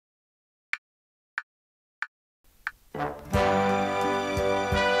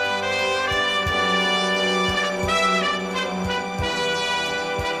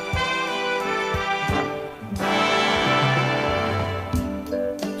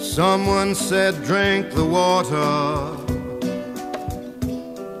Someone said drink the water,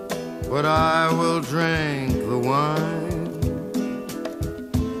 but I will drink the wine.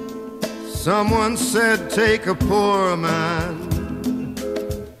 Someone said take a poor man,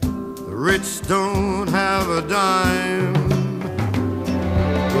 the rich don't have a dime.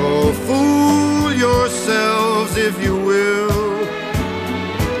 Go fool yourselves if you will,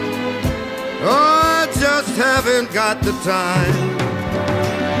 I just haven't got the time.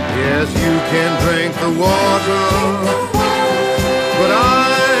 Yes, you can drink the water, but I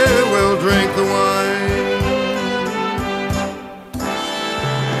will drink the wine.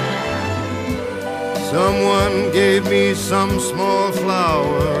 Someone gave me some small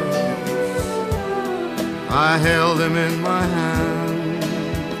flowers, I held them in my hand.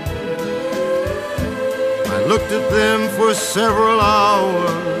 I looked at them for several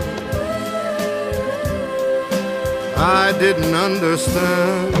hours, I didn't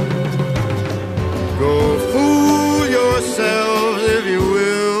understand. Go fool yourselves if you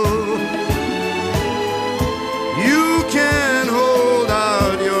will, you can hold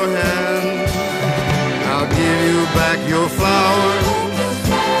out your hand. I'll give you back your flowers,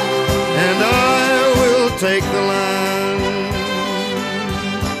 and I will take the land,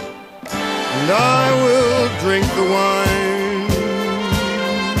 and I will drink the wine.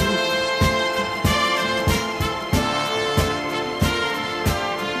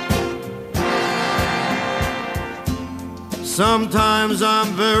 Sometimes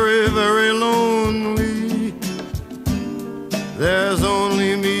I'm very, very lonely, there's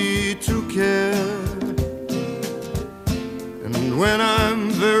only me to care. And when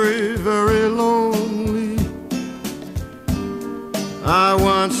I'm very, very lonely, I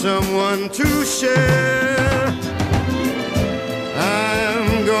want someone to share.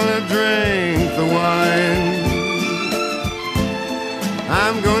 I'm gonna drink the wine,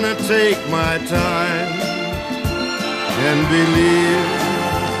 I'm gonna take my time and believe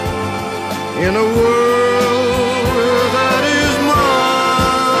in a world that is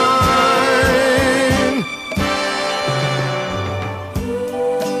mine.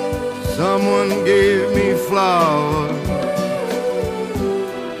 Someone gave me flowers,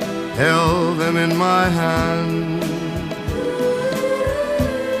 held them in my hand,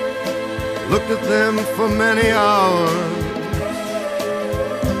 looked at them for many hours,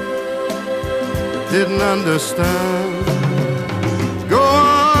 didn't understand. Go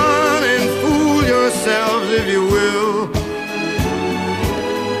on and fool yourselves if you will,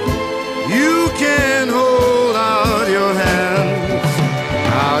 you can hold out your hands.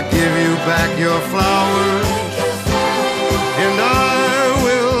 I'll give you back your flowers, and I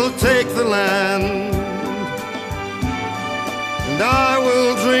will take the land, and I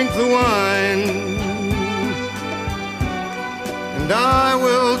will drink the wine, and I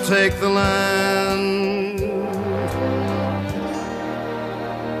will take the land,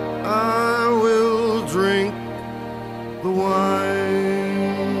 I will drink the wine.